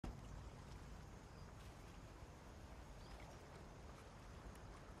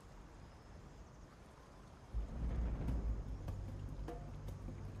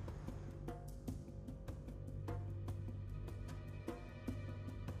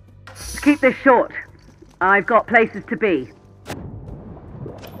Let's keep this short. I've got places to be.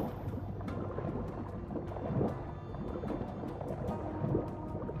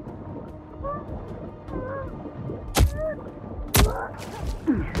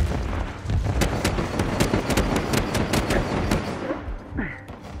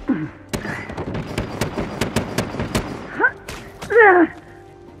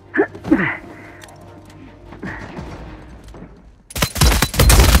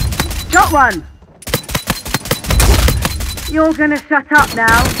 Got one! You're gonna shut up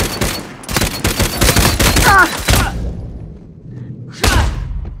now. Ah!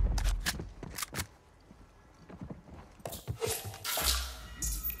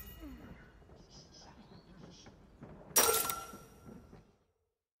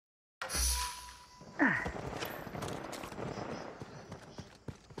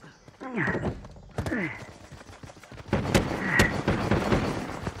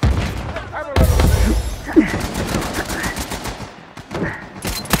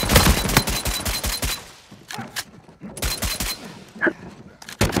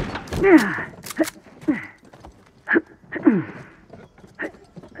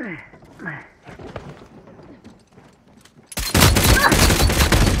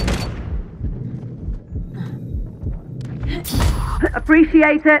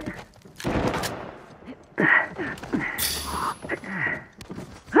 Appreciate it.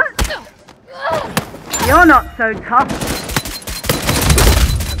 You're not so tough.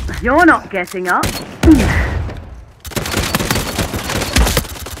 You're not getting up.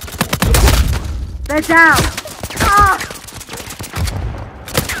 They're down. Ah!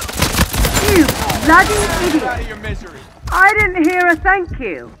 You bloody idiot. Out of your misery. I didn't hear a thank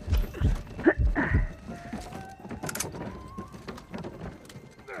you.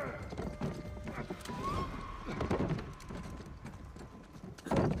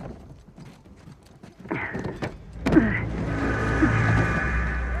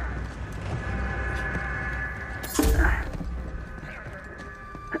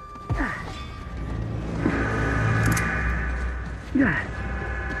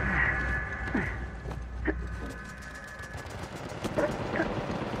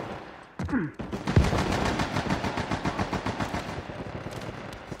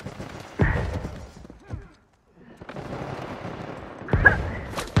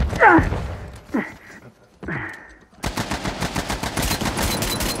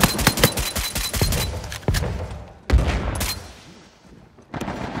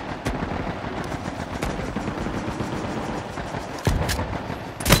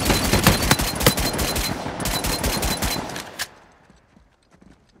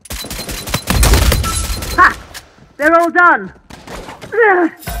 They're all done.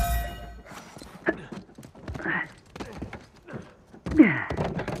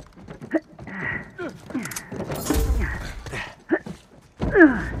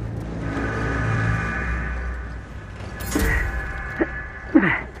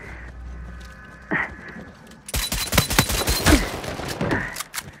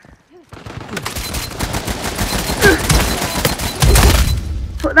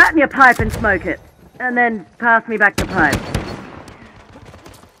 Put that in your pipe and smoke it. And then pass me back the pipe.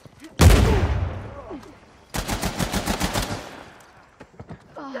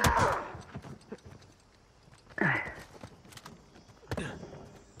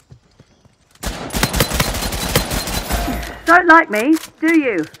 Don't like me, do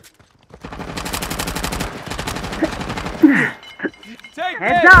you? Take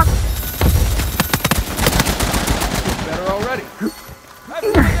Heads this. up! Better already. Have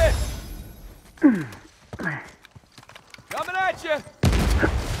some of this. Coming at you.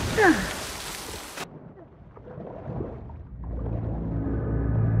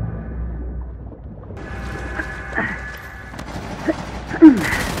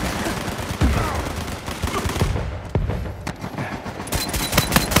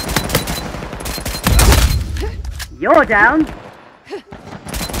 You're down.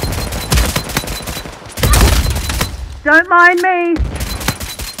 Don't mind me.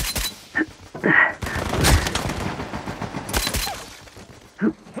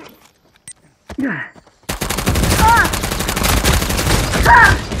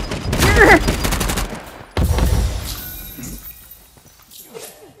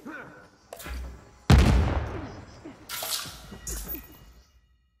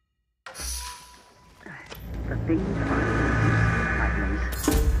 The things I do.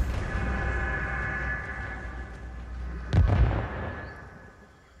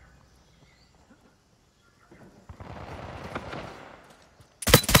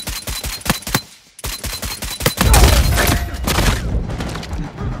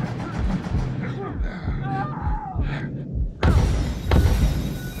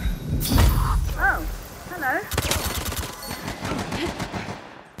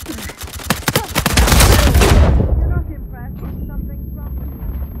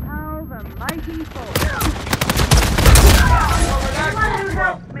 Mighty Force. Forward action. Who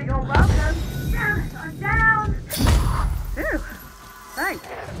helped me? You're welcome. I'm down. Phew. Thanks.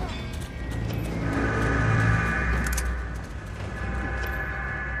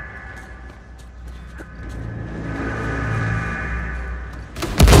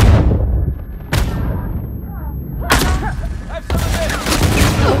 Have some of this.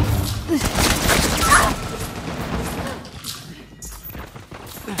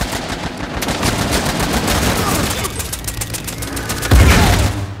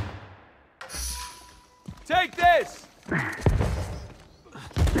 Take this!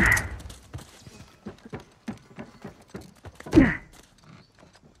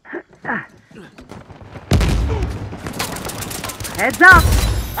 Heads up!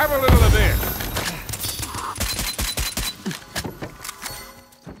 Have a little of this.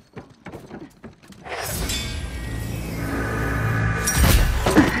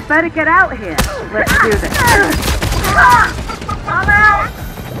 Better get out here. Let's do this. I'm out!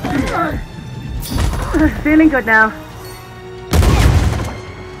 Feeling good now.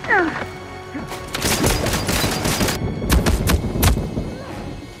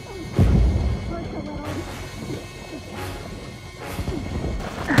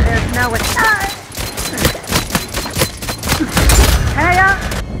 There's no way. Hey up!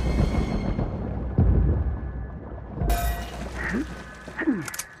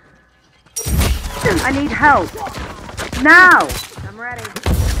 I need help. Now! I'm ready.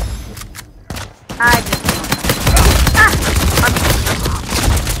 I just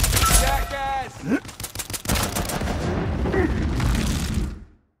Jackass!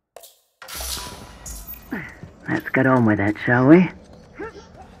 Let's get on with it, shall we? You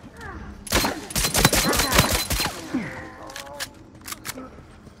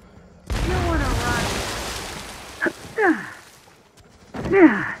wanna run?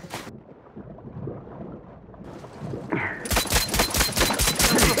 Yeah.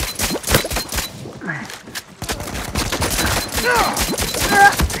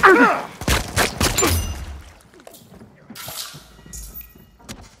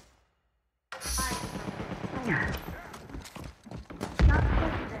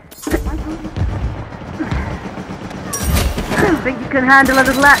 Think you can handle a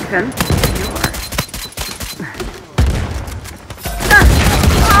little action?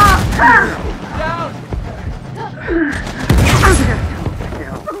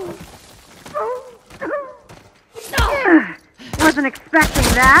 Down! Wasn't expecting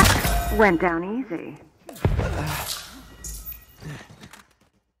that. Went down easy.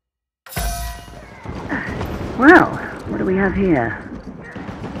 Well, what do we have here?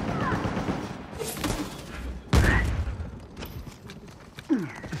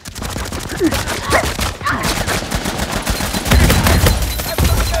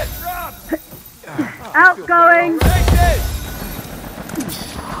 Outgoing! Take this!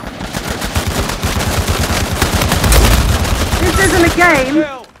 This isn't a game.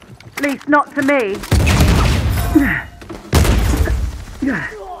 Bill! At least not to me.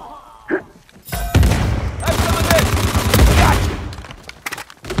 Have some of this!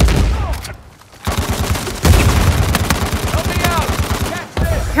 Help me out! Catch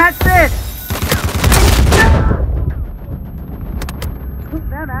this! Catch this! Put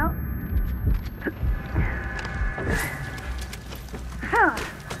that out.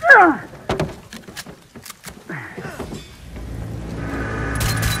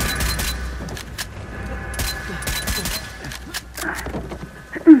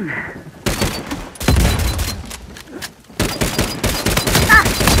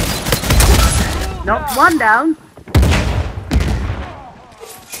 Knocked one down.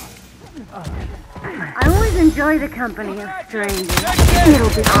 I always enjoy the company of strangers. It'll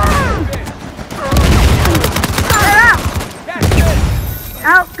be fun.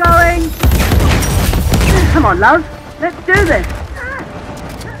 Outgoing. Come on, love. Let's do this.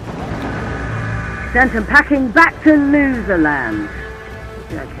 Sent him packing back to Loserland.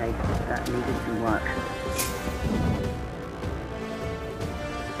 Okay, that needed some work.